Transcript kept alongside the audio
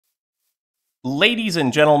Ladies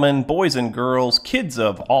and gentlemen, boys and girls, kids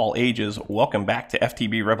of all ages, welcome back to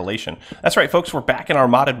FTB Revelation. That's right, folks, we're back in our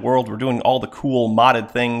modded world. We're doing all the cool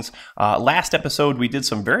modded things. Last episode, we did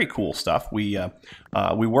some very cool stuff. We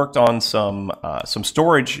worked on some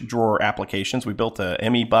storage drawer applications. We built a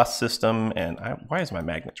ME bus system, and why is my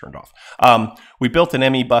magnet turned off? We built an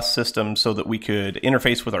ME bus system so that we could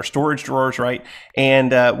interface with our storage drawers, right?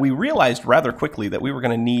 And we realized rather quickly that we were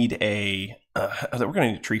going to need a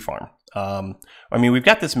tree farm. I mean, we've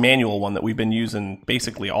got this manual one that we've been using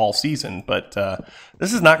basically all season, but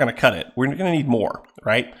this is not going to cut it. We're going to need more,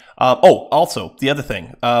 right? Also, the other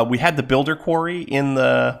thing, we had the builder quarry in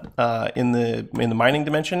the mining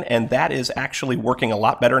dimension, and that is actually working a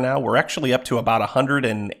lot better now. We're actually up to about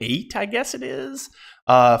 108, I guess it is.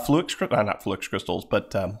 Not Fluix crystals,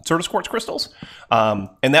 but Certus quartz crystals.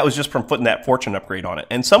 And that was just from putting that fortune upgrade on it.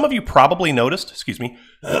 And some of you probably noticed, excuse me,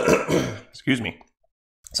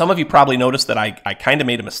 some of you probably noticed that I kind of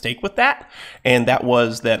made a mistake with that, and that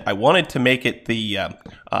was that I wanted to make it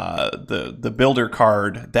the builder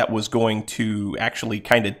card that was going to actually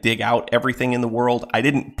kind of dig out everything in the world. I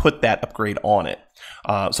didn't put that upgrade on it,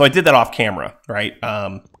 so I did that off camera, right?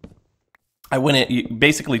 I went in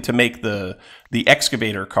basically to make the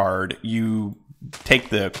excavator card. You take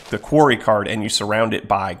the quarry card and you surround it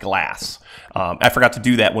by glass. I forgot to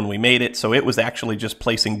do that when we made it, so it was actually just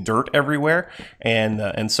placing dirt everywhere.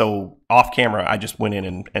 And so off camera, I just went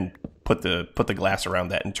in and put the glass around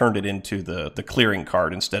that and turned it into the clearing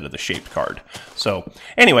card instead of the shaped card. So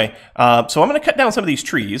anyway, so I'm going to cut down some of these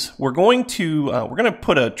trees. We're going to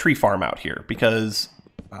put a tree farm out here because.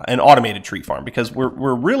 An automated tree farm, because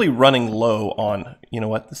we're really running low on, you know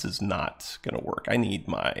what, this is not going to work. I need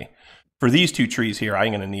for these two trees here,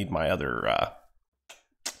 I'm going to need my other,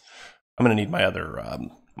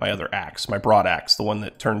 my other axe, my broad axe, the one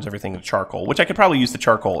that turns everything to charcoal, which I could probably use the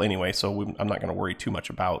charcoal anyway, so I'm not going to worry too much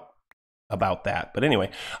about that. But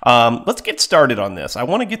anyway, let's get started on this. I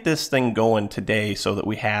want to get this thing going today so that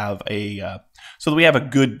we have a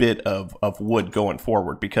good bit of wood going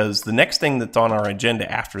forward, because the next thing that's on our agenda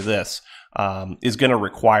after this is going to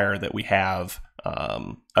require that we have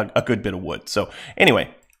a good bit of wood. So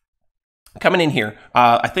anyway, coming in here,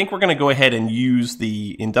 I think we're going to go ahead and use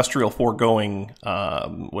the industrial foregoing,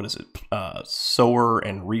 what is it, sower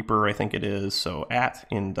and reaper, I think it is. So at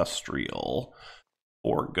industrial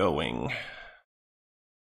foregoing.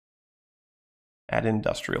 Add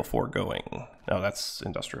industrial foregoing. No, that's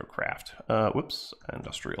industrial craft. Whoops,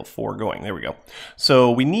 industrial foregoing. There we go. So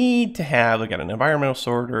we need to have, we got an environmental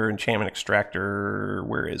sorter, enchantment extractor.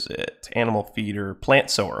 Where is it? Animal feeder, plant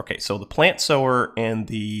sower. Okay, so the plant sower and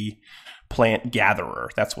the plant gatherer,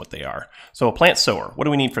 that's what they are. So a plant sower, what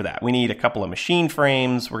do we need for that? We need a couple of machine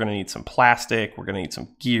frames. We're going to need some plastic. We're going to need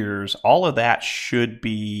some gears. All of that should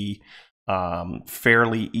be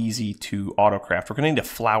fairly easy to autocraft. We're going to need a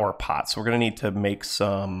flower pot, so we're going to need to make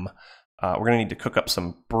some, we're going to need to cook up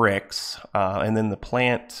some bricks, and then the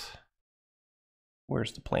plant,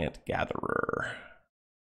 where's the plant gatherer?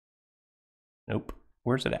 Nope,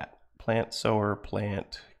 where's it at? Plant sower,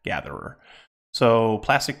 plant gatherer. So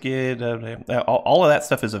plastic gid, all of that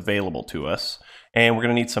stuff is available to us. And we're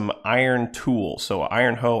going to need some iron tools. So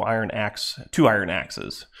iron hoe, iron axe, 2 iron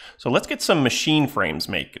axes. So let's get some machine frames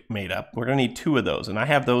made up. We're going to need 2 of those. And I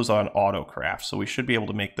have those on AutoCraft. So we should be able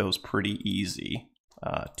to make those pretty easy.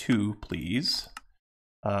 2, please.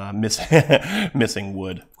 Missing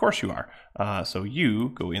wood. Of course you are. So you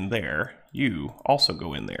go in there. You also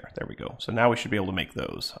go in there. There we go. So now we should be able to make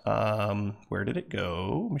those. Where did it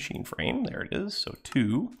go? Machine frame. There it is. So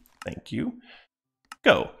 2. Thank you.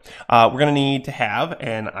 Go. We're going to need to have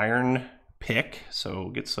an iron pick. So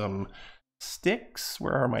get some sticks.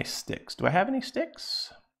 Where are my sticks? Do I have any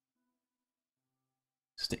sticks?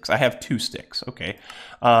 Sticks. I have 2 sticks. Okay.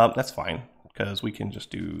 That's fine, because we can just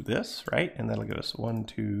do this, right? And that'll give us 1,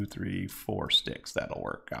 2, 3, 4 sticks. That'll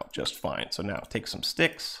work out just fine. So now take some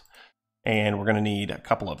sticks, and we're going to need a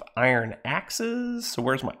couple of iron axes. So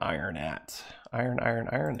where's my iron at? Iron, iron,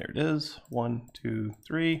 iron. There it is. 1, 2,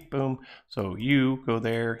 3. Boom. So you go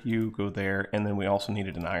there, and then we also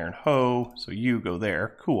needed an iron hoe. So you go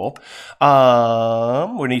there. Cool.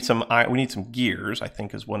 We need some gears, I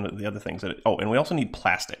think, is one of the other things that. Oh, and we also need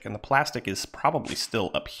plastic, and the plastic is probably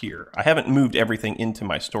still up here. I haven't moved everything into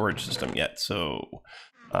my storage system yet. So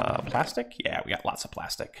plastic. Yeah, we got lots of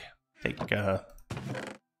plastic. Take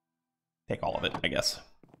all of it, I guess.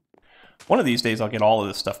 One of these days, I'll get all of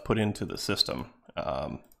this stuff put into the system.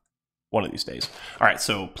 One of these days. All right,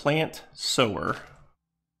 so plant sower,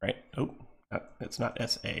 right? Oh, it's not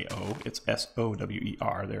S-A-O, it's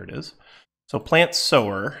S-O-W-E-R. There it is. So plant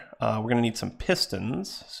sower, we're going to need some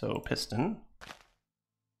pistons. So piston,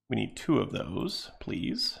 We need 2 of those,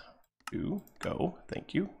 please. 2, go,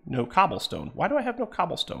 thank you. No cobblestone. Why do I have no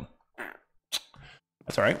cobblestone?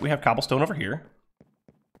 That's all right, we have cobblestone over here.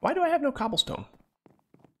 Why do I have no cobblestone?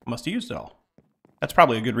 Must have used it all. That's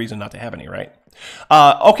probably a good reason not to have any, right?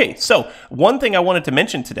 Okay, so one thing I wanted to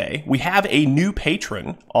mention today, we have a new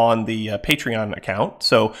patron on the Patreon account.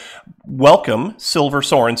 So welcome Silver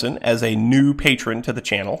Sorensen as a new patron to the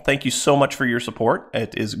channel. Thank you so much for your support.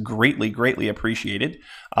 It is greatly, greatly appreciated.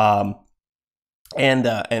 And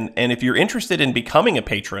if you're interested in becoming a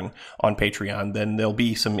patron on Patreon, then there'll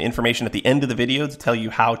be some information at the end of the video to tell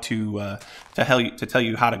you how to tell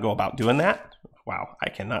you how to go about doing that. Wow, I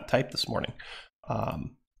cannot type this morning.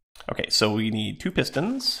 Okay, so we need 2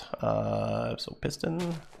 pistons. So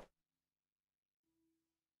piston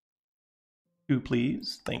 2,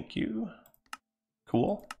 please. Thank you.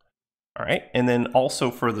 Cool. All right, and then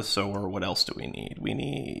also for the sower, what else do we need? We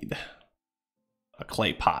need a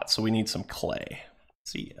clay pot, so we need some clay.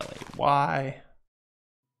 C-L-A-Y.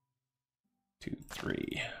 2,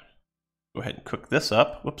 3. Go ahead and cook this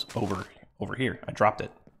up. Whoops, over here. I dropped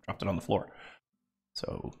it on the floor.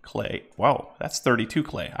 So clay, wow, that's 32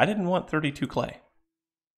 clay. I didn't want 32 clay.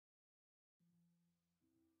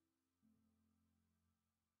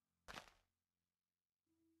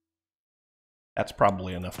 That's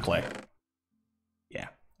probably enough clay. Yeah,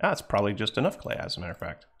 that's probably just enough clay, as a matter of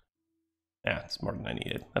fact. Yeah, it's more than I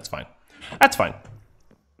needed. That's fine. That's fine.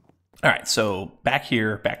 All right, so back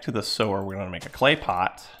here, back to the sower, we're gonna make a clay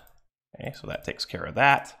pot. Okay, so that takes care of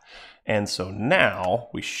that. And so now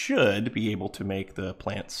we should be able to make the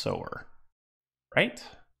plant sower, right?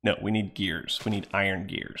 No, we need gears. We need iron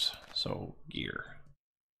gears. So gear.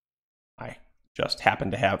 I just happen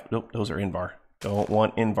to have, nope, those are Invar. Don't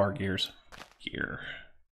want Invar gears. Gear.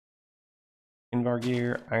 Invar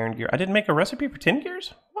gear, iron gear. I didn't make a recipe for tin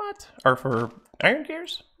gears? What? Or for iron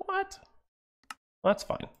gears? What? Well, that's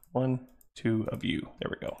fine. 1, 2 of you. There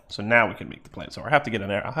we go. So now we can make the plant sower. I'll have to get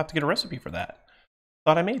a recipe for that.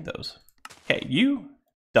 Thought I made those. Okay, you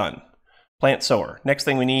done. Plant sower. Next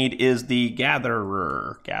thing we need is the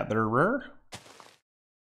gatherer. Gatherer.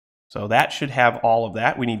 So that should have all of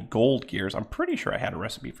that. We need gold gears. I'm pretty sure I had a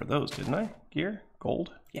recipe for those, didn't I? Gear,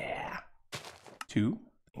 gold. Yeah. 2.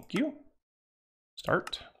 Thank you.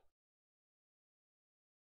 Start.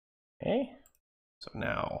 Okay. So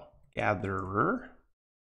now gatherer.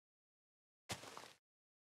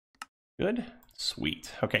 Good.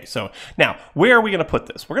 Sweet. Okay, so now where are we going to put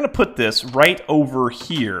this? We're going to put this right over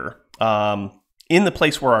here in the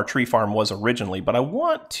place where our tree farm was originally, but I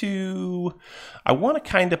want to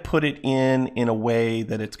kind of put it in a way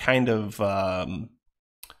that it's kind of how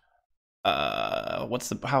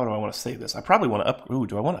do I want to say this? I probably want to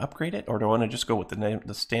do I want to upgrade it, or do I want to just go with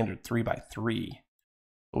the standard 3x3?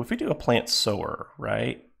 So if we do a plant sower,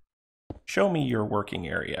 right? Show me your working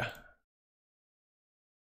area.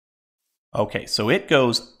 Okay, so it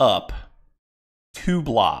goes up 2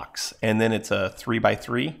 blocks, and then it's a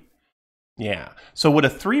 3x3. Yeah. So would a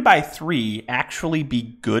 3x3 actually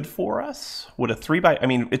be good for us? Would a I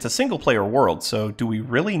mean, it's a single player world, so do we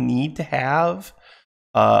really need to have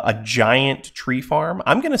a giant tree farm?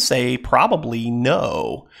 I'm going to say probably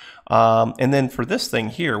no. And then for this thing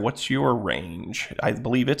here, what's your range? I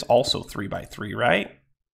believe it's also 3x3, right?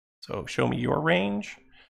 So show me your range.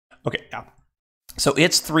 Okay, yeah. So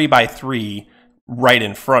it's 3x3 right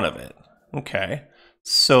in front of it. Okay,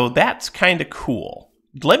 so that's kind of cool.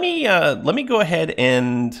 Let me go ahead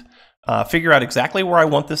and figure out exactly where I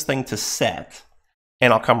want this thing to set,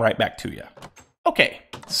 and I'll come right back to you. Okay,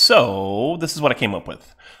 so this is what I came up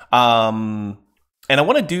with. And I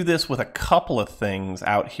want to do this with a couple of things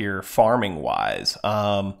out here farming wise.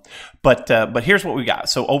 But here's what we got.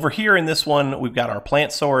 So over here in this one, we've got our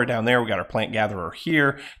plant sower down there. We got our plant gatherer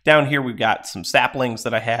here. Down here, we've got some saplings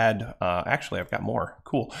that I had. Actually, I've got more.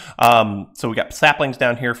 Cool. So we got saplings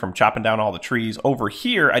down here from chopping down all the trees. Over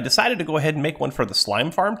here, I decided to go ahead and make one for the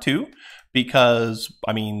slime farm too, because,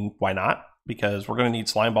 I mean, why not? Because we're going to need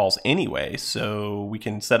slime balls anyway, so we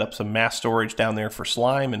can set up some mass storage down there for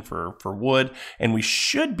slime and for wood, and we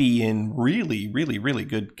should be in really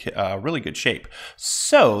good shape.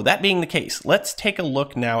 So that being the case, let's take a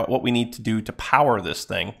look now at what we need to do to power this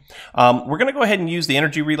thing. We're going to go ahead and use the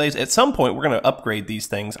energy relays. At some point, we're going to upgrade these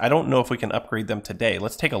things. I don't know if we can upgrade them today.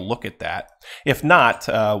 Let's take a look at that. If not,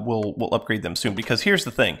 we'll upgrade them soon, because here's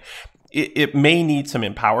the thing. It may need some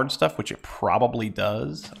empowered stuff, which it probably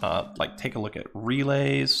does. Like, take a look at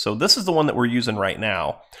relays. So this is the one that we're using right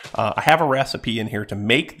now. I have a recipe in here to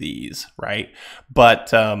make these, right? But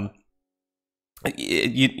to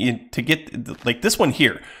get, like this one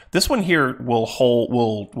here, This one here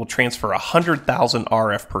will transfer 100,000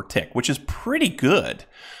 RF per tick, which is pretty good.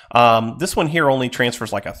 This one here only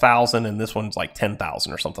transfers like 1,000, and this one's like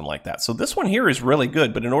 10,000 or something like that. So this one here is really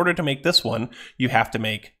good, but in order to make this one, you have to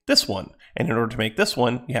make this one. And in order to make this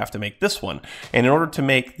one, you have to make this one. And in order to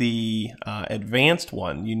make the advanced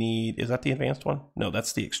one, you need, is that the advanced one? No,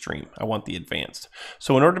 that's the extreme. I want the advanced.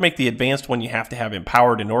 So in order to make the advanced one, you have to have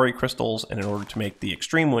empowered Inori crystals. And in order to make the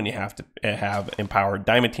extreme one, you have to have empowered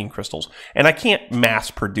diamantine crystals. And I can't mass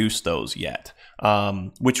produce those yet,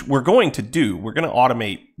 which we're going to do. We're going to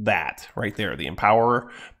automate that right there, the empowerer.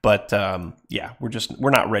 But yeah, we're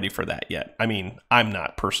not ready for that yet. I mean, I'm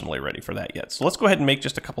not personally ready for that yet. So let's go ahead and make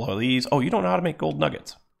just a couple of these. Oh, you don't know how to make gold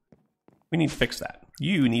nuggets. We need to fix that.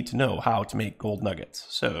 You need to know how to make gold nuggets.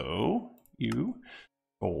 So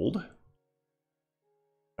gold.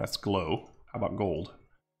 That's glow. How about gold?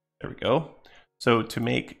 There we go. So to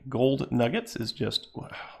make gold nuggets is just,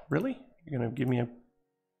 really? You're going to give me a,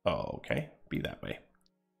 oh, okay. Be that way.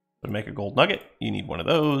 So to make a gold nugget, you need one of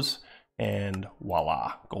those. And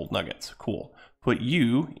voila, gold nuggets. Cool. Put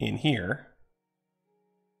you in here.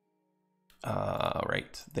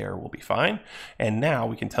 Right there will be fine. And now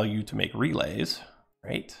we can tell you to make relays.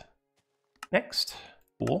 Right. Next.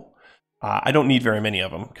 Cool. I don't need very many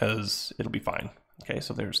of them because it'll be fine. Okay,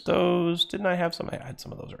 so there's those. Didn't I have some? I had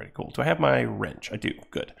some of those already. Cool. Do I have my wrench? I do.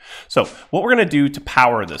 Good. So what we're going to do to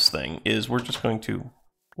power this thing is we're just going to,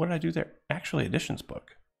 what did I do there? Actually, additions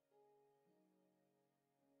book.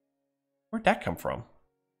 Where'd that come from?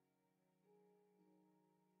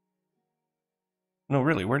 No,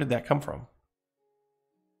 really, where did that come from?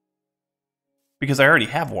 Because I already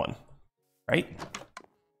have one, right?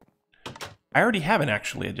 I already have an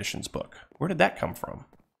actually additions book. Where did that come from?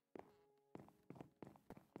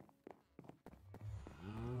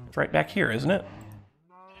 It's right back here, isn't it?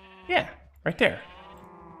 Yeah, right there.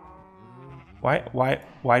 Why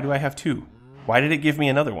do I have two? Why did it give me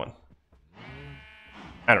another one?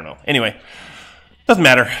 I don't know. Anyway, doesn't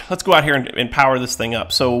matter. Let's go out here and power this thing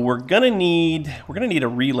up. So we're gonna need a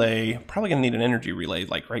relay. Probably gonna need an energy relay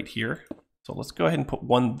like right here. So let's go ahead and put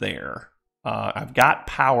one there. I've got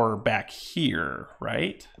power back here,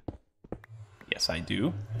 right? Yes, I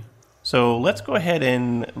do. So let's go ahead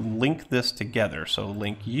and link this together. So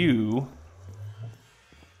link you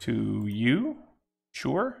to you.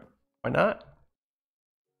 Sure, why not?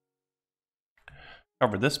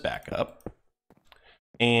 Cover this back up.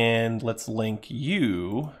 And let's link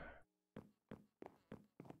you.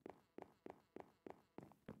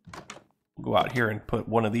 We'll go out here and put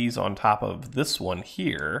one of these on top of this one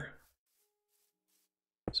here.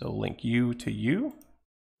 So link you to you.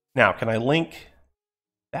 Now, can I link?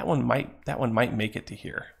 That one might make it to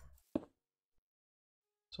here.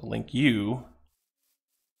 So link you.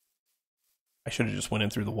 I should have just went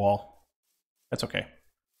in through the wall. That's okay.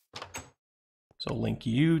 So link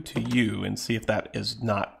you to you and see if that is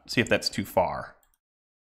not, see if that's too far.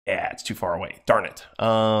 Yeah, it's too far away. Darn it.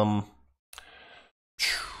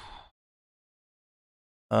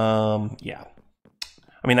 Yeah.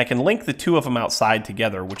 I mean, I can link the two of them outside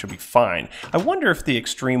together, which would be fine. I wonder if the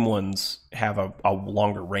extreme ones have a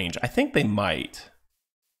longer range. I think they might.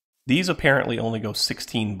 These apparently only go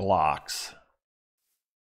 16 blocks.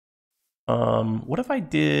 What if I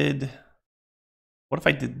did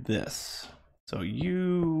this? So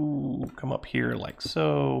you come up here like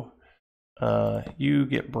so. You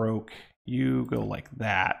get broke. You go like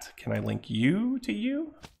that. Can I link you to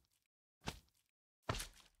you?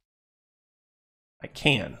 I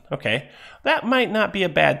can. Okay. That might not be a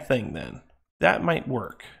bad thing then. That might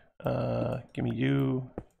work. Give me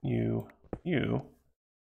you, you, you.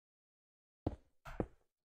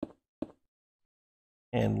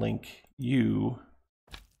 And link you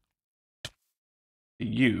to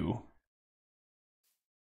you.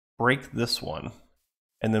 Break this one.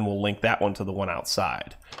 And then we'll link that one to the one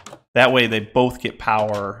outside. That way they both get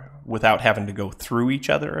power without having to go through each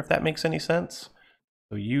other, if that makes any sense.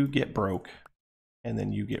 So you get broke. And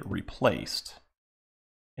then you get replaced.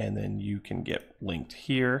 And then you can get linked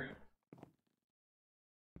here.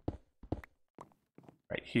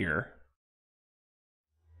 Right here.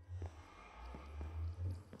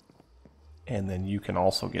 And then you can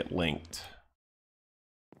also get linked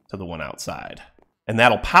to the one outside. And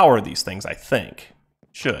that'll power these things, I think.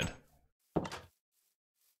 Should.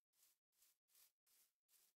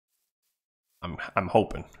 I'm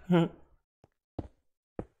hoping. There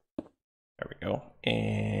we go.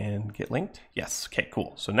 And get linked. Yes. Okay,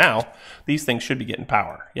 cool. So now these things should be getting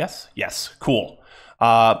power. Yes? Yes. Cool.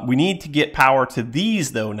 We need to get power to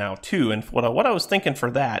these though now too. And what I was thinking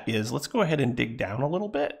for that is let's go ahead and dig down a little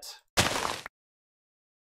bit.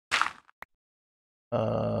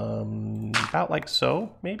 About like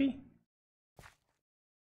so, maybe?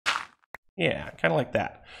 Yeah, kind of like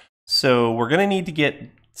that. So we're going to need to get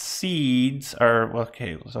seeds, or,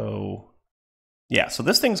 okay, so, yeah, so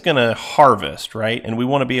this thing's going to harvest, right? And we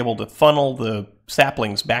want to be able to funnel the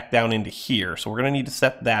saplings back down into here. So we're going to need to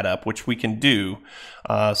set that up, which we can do.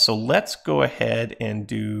 So let's go ahead and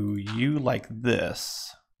do you like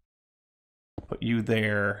this. Put you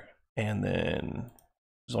there, and then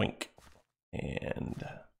zoink, and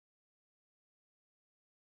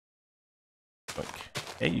zoink.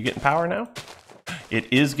 Hey, you getting power now?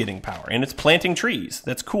 It is getting power, and it's planting trees.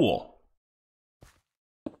 That's cool.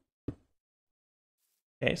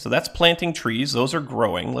 Okay, so that's planting trees. Those are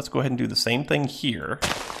growing. Let's go ahead and do the same thing here.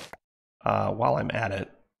 While I'm at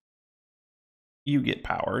it, you get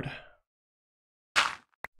powered.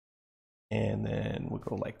 And then we'll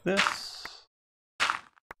go like this.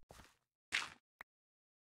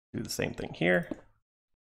 Do the same thing here.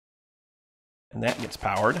 And that gets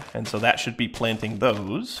powered, and so that should be planting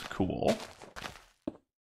those. Cool.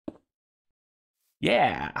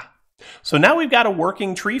 Yeah. So now we've got a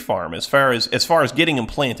working tree farm as far as getting them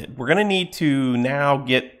planted. We're going to need to now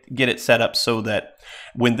get it set up so that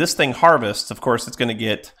when this thing harvests, of course, it's going to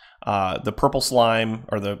get the purple slime,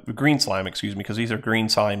 or the green slime, excuse me, because these are green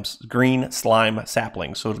slime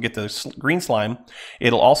saplings. So it'll get the green slime.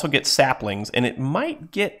 It'll also get saplings, and it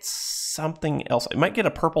might get something else. It might get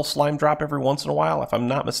a purple slime drop every once in a while, if I'm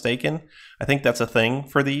not mistaken. I think that's a thing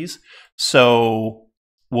for these. So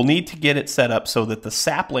we'll need to get it set up so that the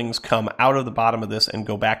saplings come out of the bottom of this and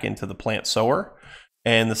go back into the plant sower.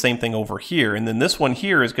 And the same thing over here. And then this one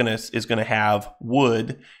here is gonna have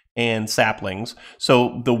wood and saplings.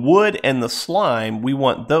 So the wood and the slime, we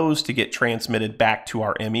want those to get transmitted back to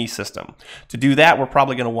our ME system. To do that, we're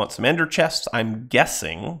probably going to want some ender chests, I'm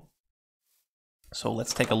guessing. So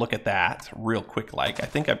let's take a look at that real quick. I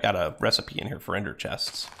think I've got a recipe in here for ender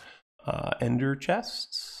chests. Ender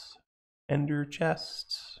chests? Ender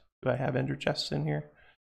chests? Do I have ender chests in here?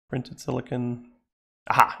 Printed silicon.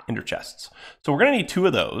 Aha, ender chests. So we're going to need 2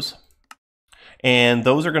 of those. And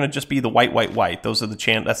those are going to just be the white. Those are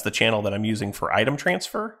that's the channel that I'm using for item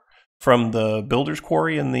transfer from the builder's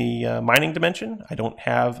quarry in the mining dimension. I don't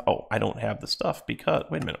have the stuff because,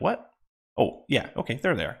 wait a minute, what? Oh, yeah, okay,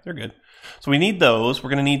 they're there. They're good. So we need those. We're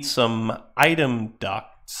going to need some item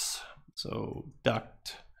ducts. So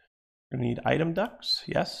duct. We're going to need item ducts.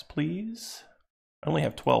 Yes, please. I only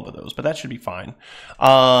have 12 of those, but that should be fine.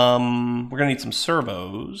 We're going to need some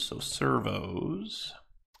servos. So servos.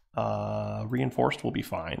 Reinforced will be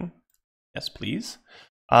fine. Yes, please.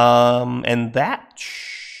 And that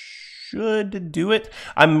should do it.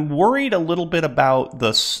 I'm worried a little bit about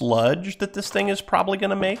the sludge that this thing is probably going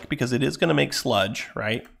to make, because it is going to make sludge,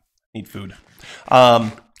 right? Need food.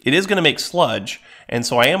 It is going to make sludge, and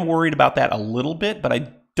so I am worried about that a little bit, but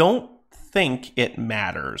I don't think it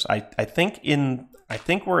matters. I think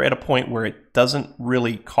we're at a point where it doesn't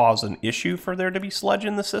really cause an issue for there to be sludge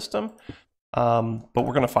in the system. But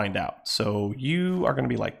we're going to find out. So you are going to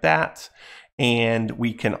be like that. And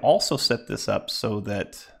we can also set this up so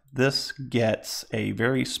that this gets a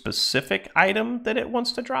very specific item that it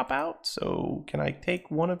wants to drop out. So can I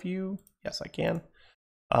take one of you? Yes, I can.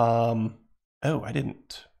 Oh, I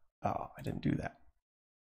didn't do that.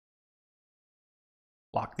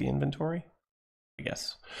 Lock the inventory, I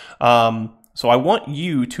guess. So I want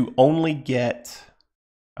you to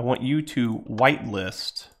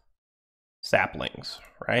whitelist saplings,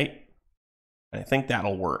 right? And I think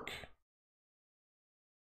that'll work.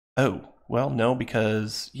 Oh, well, no,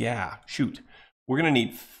 because, yeah, shoot. We're going to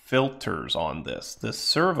need filters on this. The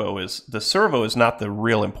servo is not the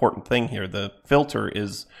real important thing here. The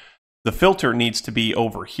filter needs to be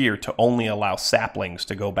over here to only allow saplings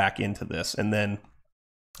to go back into this. And then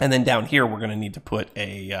down here, we're going to need to put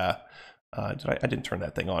a, I didn't turn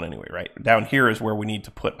that thing on anyway, right? Down here is where we need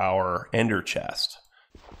to put our ender chest.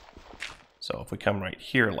 So if we come right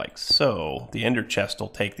here like so, the ender chest will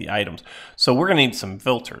take the items. So we're going to need some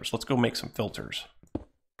filters. Let's go make some filters.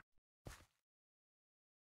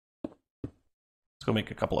 Let's go make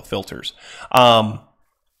a couple of filters. That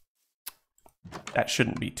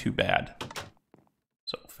shouldn't be too bad.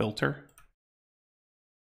 So filter.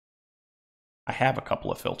 I have a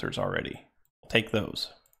couple of filters already. I'll take those.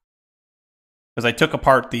 Because I took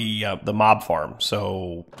apart the mob farm,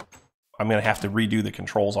 so I'm going to have to redo the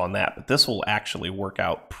controls on that, but this will actually work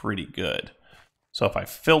out pretty good. So if I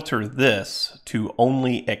filter this to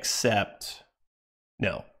only accept,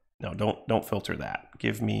 no, don't filter that.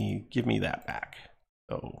 Give me that back.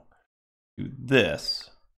 So do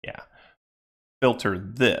this, yeah. Filter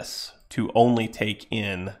this to only take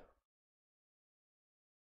in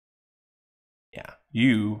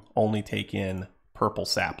you only take in purple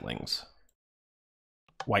saplings.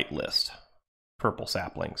 Whitelist, purple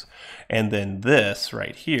saplings. And then this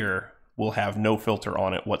right here will have no filter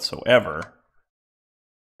on it whatsoever,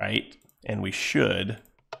 right? And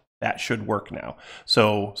that should work now.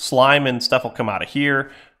 So slime and stuff will come out of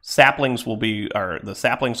here. Saplings will be, or the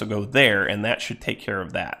saplings will go there, and that should take care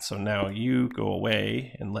of that. So now you go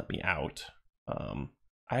away and let me out.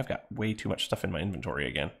 I've got way too much stuff in my inventory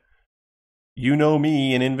again. You know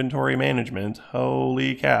me in inventory management.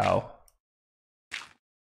 Holy cow.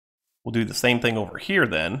 We'll do the same thing over here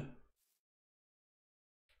then.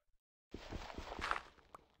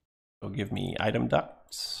 So give me item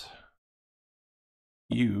ducts.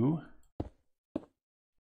 You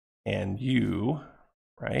and you,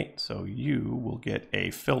 right? So you will get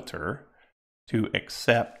a filter to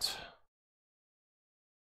accept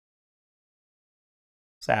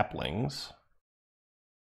saplings.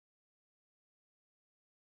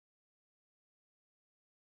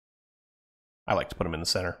 I like to put them in the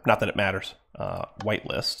center. Not that it matters.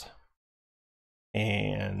 Whitelist.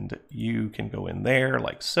 And you can go in there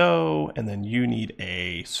like so. And then you need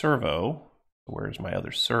a servo. Where's my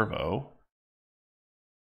other servo?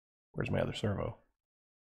 Where's my other servo?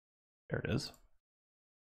 There it is.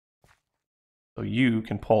 So you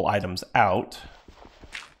can pull items out.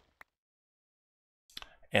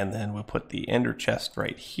 And then we'll put the ender chest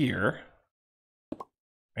right here.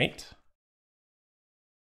 Right?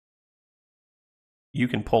 You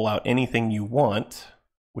can pull out anything you want,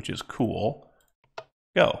 which is cool.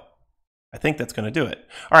 Go. I think that's going to do it.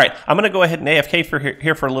 All right, I'm going to go ahead and AFK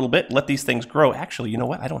here for a little bit, let these things grow. Actually, you know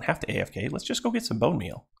what? I don't have to AFK. Let's just go get some bone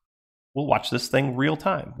meal. We'll watch this thing real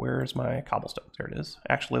time. Where's my cobblestone? There it is.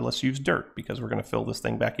 Actually, let's use dirt because we're going to fill this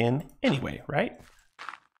thing back in anyway, right?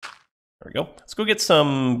 There we go. Let's go get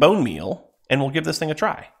some bone meal, and we'll give this thing a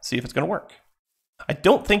try. See if it's going to work. I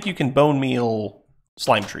don't think you can bone meal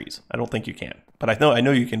slime trees. I don't think you can. But I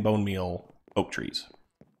know you can bone meal oak trees.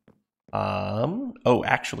 Oh,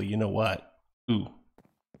 actually, you know what? Ooh.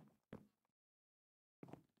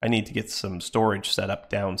 I need to get some storage set up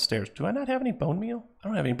downstairs. Do I not have any bone meal? I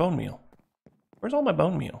don't have any bone meal. Where's all my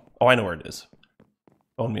bone meal? Oh, I know where it is.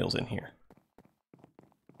 Bone meal's in here.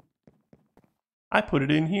 I put it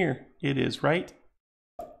in here. It is right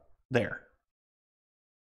there.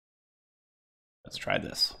 Let's try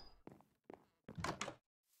this.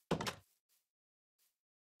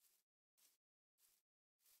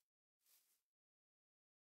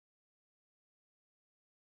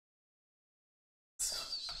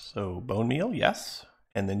 So bone meal, yes.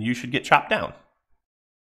 And then you should get chopped down.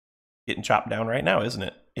 Getting chopped down right now, isn't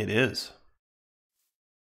it? It is.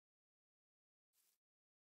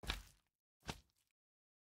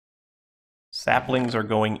 Saplings are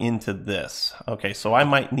going into this. Okay, so I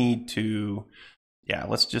might need to, yeah,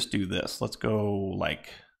 let's just do this. Let's go like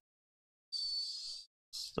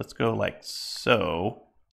so.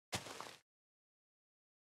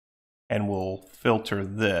 And we'll filter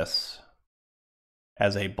this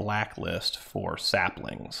as a blacklist for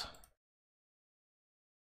saplings.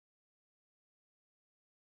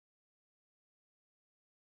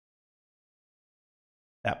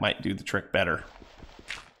 That might do the trick better.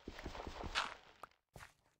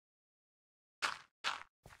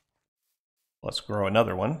 Let's grow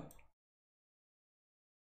another one.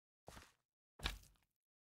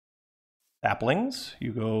 Saplings,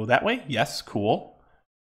 you go that way? Yes, cool.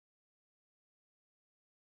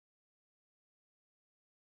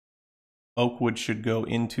 Oak wood should go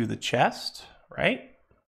into the chest, right?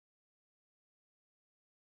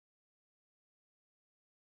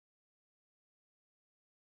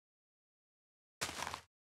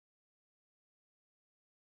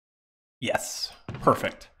 Yes,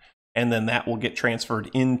 perfect. And then that will get transferred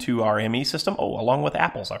into our ME system. Oh, along with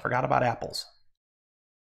apples. I forgot about apples.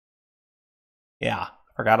 Yeah,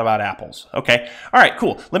 forgot about apples. Okay, all right,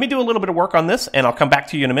 cool. Let me do a little bit of work on this, and I'll come back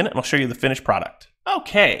to you in a minute, and I'll show you the finished product.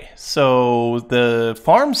 Okay, so the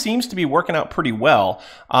farm seems to be working out pretty well,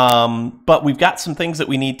 but we've got some things that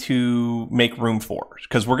we need to make room for,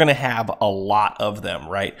 because we're going to have a lot of them,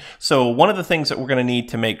 right? So one of the things that we're going to need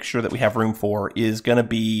to make sure that we have room for is going to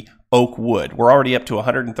be oak wood. We're already up to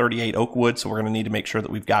 138 oak wood, so we're going to need to make sure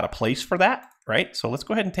that we've got a place for that, right? So let's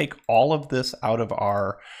go ahead and take all of this out of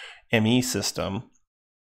our ME system,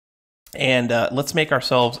 and let's make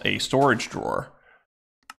ourselves a storage drawer.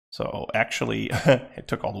 So actually, it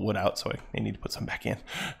took all the wood out, so I need to put some back in.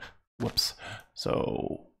 Whoops.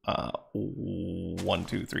 So 1,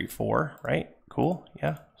 2, 3, 4, right? Cool.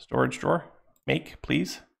 Yeah. Storage drawer. Make,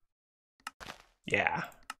 please. Yeah.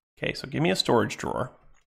 Okay, so give me a storage drawer.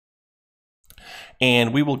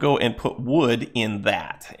 And we will go and put wood in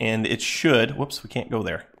that. And it should, whoops, we can't go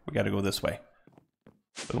there. We got to go this way.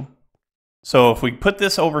 Boom. So if we put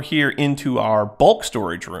this over here into our bulk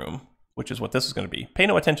storage room, which is what this is going to be, pay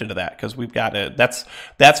no attention to that because we've got it.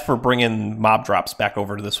 That's for bringing mob drops back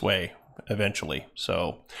over to this way eventually.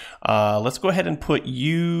 So let's go ahead and put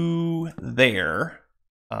you there.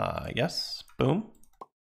 Yes, boom.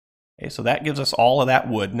 Okay, so that gives us all of that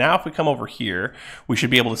wood. Now, if we come over here, we should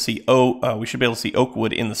be able to see oak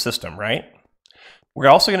wood in the system, right? We're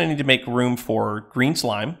also going to need to make room for green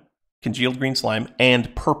slime, congealed green slime,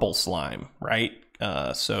 and purple slime, right?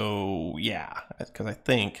 So yeah, because I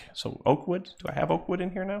think so. Oak wood. Do I have oak wood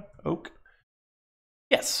in here now? Oak.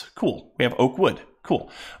 Yes, cool. We have oak wood. Cool.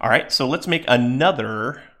 All right, so let's make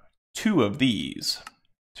another 2 of these.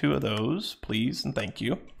 2 of those, please, and thank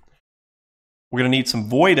you. We're going to need some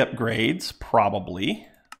void upgrades, probably.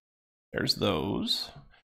 There's those.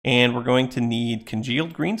 And we're going to need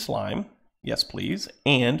congealed green slime. Yes, please.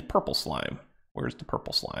 And purple slime. Where's the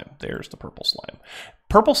purple slime? There's the purple slime.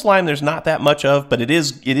 Purple slime there's not that much of, but it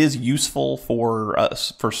is useful for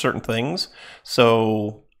certain things.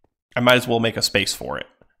 So I might as well make a space for it.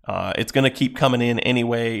 It's going to keep coming in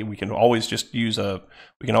anyway. We can always just use a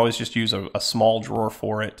small drawer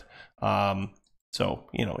for it. So,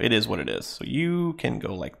 you know, it is what it is. So you can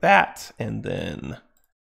go like that, and then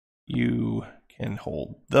you can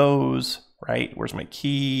hold those, right? Where's my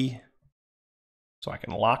key? So I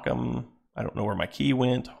can lock them. I don't know where my key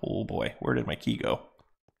went. Oh boy, where did my key go?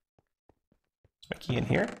 Is my key in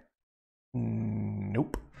here?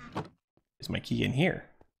 Nope. Is my key in here?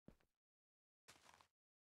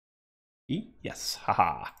 Key? Yes,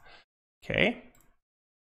 haha. Okay.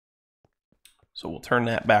 So we'll turn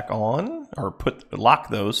that back on, or lock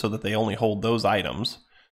those so that they only hold those items.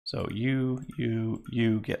 So you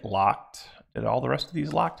get locked. Did all the rest of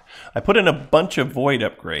these locked? I put in a bunch of void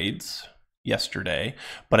upgrades yesterday,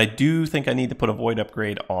 but I do think I need to put a void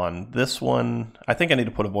upgrade on this one. I think I need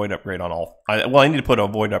to put a void upgrade on all. I need to put a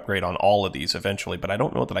void upgrade on all of these eventually, but I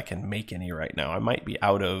don't know that I can make any right now. I might be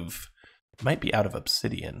out of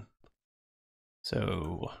obsidian.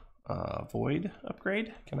 So void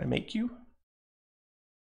upgrade. Can I make you?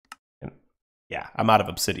 Yeah, I'm out of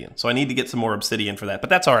obsidian. So I need to get some more obsidian for that. But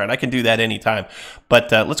that's all right. I can do that anytime. But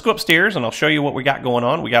let's go upstairs and I'll show you what we got going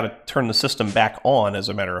on. We got to turn the system back on, as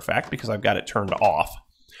a matter of fact, because I've got it turned off.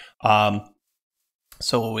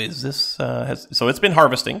 So is this, so it's been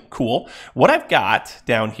harvesting, cool. What I've got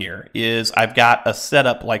down here is I've got a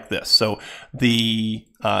setup like this. So the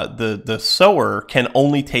sower can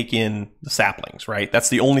only take in the saplings, right? That's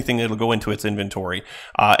the only thing that'll go into its inventory.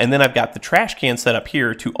 And then I've got the trash can set up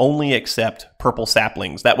here to only accept purple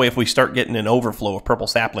saplings. That way, if we start getting an overflow of purple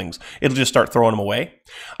saplings, it'll just start throwing them away.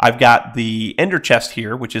 I've got the ender chest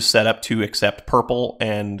here, which is set up to accept purple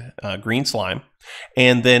and green slime.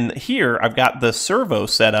 And then here I've got the servo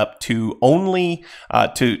set up to only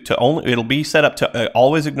it'll be set up to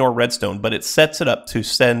always ignore redstone, but it sets it up to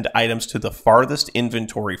send items to the farthest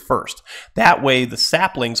inventory first. That way the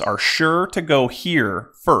saplings are sure to go here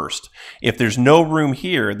first. If there's no room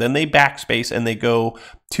here, then they backspace and they go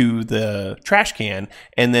to the trash can,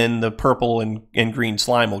 and then the purple and green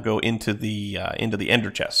slime will go into the ender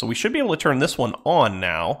chest. So we should be able to turn this one on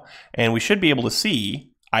now, and we should be able to see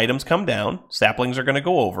items come down, saplings are going to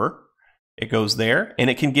go over, it goes there, and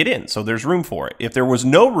it can get in, so there's room for it. If there was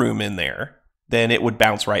no room in there, then it would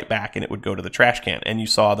bounce right back and it would go to the trash can. And you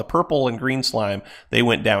saw the purple and green slime, they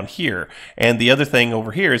went down here. And the other thing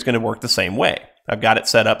over here is going to work the same way. I've got it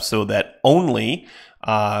set up so that only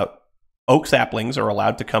oak saplings are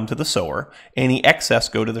allowed to come to the sower. Any excess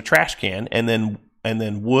go to the trash can, and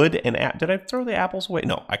then wood and did I throw the apples away?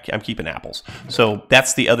 No, I'm keeping apples. So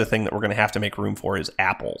that's the other thing that we're going to have to make room for is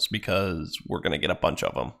apples, because we're going to get a bunch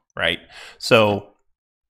of them, right? So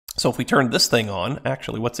if we turn this thing on,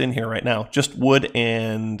 actually what's in here right now, just wood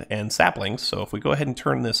and saplings. So if we go ahead and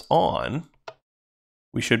turn this on,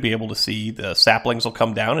 we should be able to see the saplings will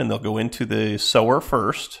come down and they'll go into the sower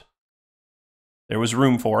first. There was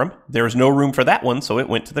room for them. There was no room for that one, so it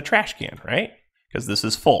went to the trash can, right? Because this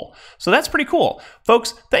is full. So that's pretty cool.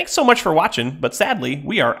 Folks, thanks so much for watching, but sadly,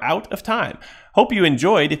 we are out of time. Hope you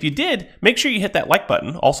enjoyed. If you did, make sure you hit that like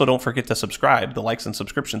button. Also, don't forget to subscribe. The likes and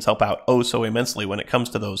subscriptions help out oh so immensely when it comes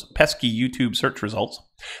to those pesky YouTube search results.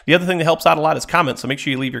 The other thing that helps out a lot is comments, so make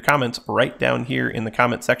sure you leave your comments right down here in the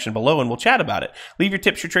comment section below, and we'll chat about it. Leave your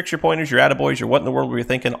tips, your tricks, your pointers, your attaboys, your what in the world were you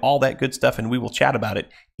thinking, all that good stuff, and we will chat about it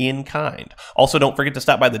in kind. Also, don't forget to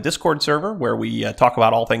stop by the Discord server where we talk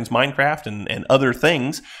about all things Minecraft and other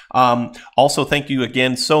things. Also, thank you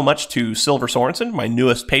again so much to Silver Sorensen, my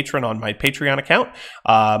newest patron on my Patreon account.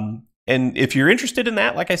 And if you're interested in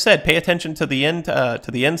that, like I said, pay attention to the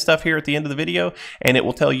end stuff here at the end of the video, and it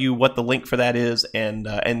will tell you what the link for that is,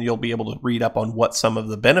 and you'll be able to read up on what some of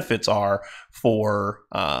the benefits are for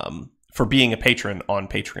being a patron on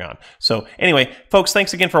Patreon. So anyway, folks,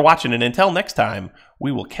 thanks again for watching, and until next time,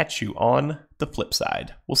 we will catch you on the flip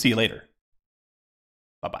side. We'll see you later.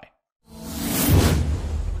 Bye-bye.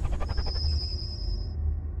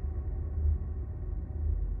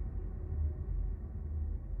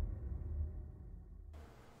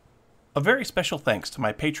 A very special thanks to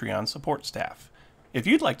my Patreon support staff. If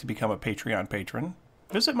you'd like to become a Patreon patron,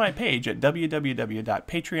 visit my page at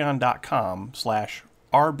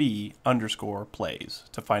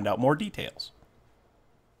www.patreon.com/RB_plays to find out more details.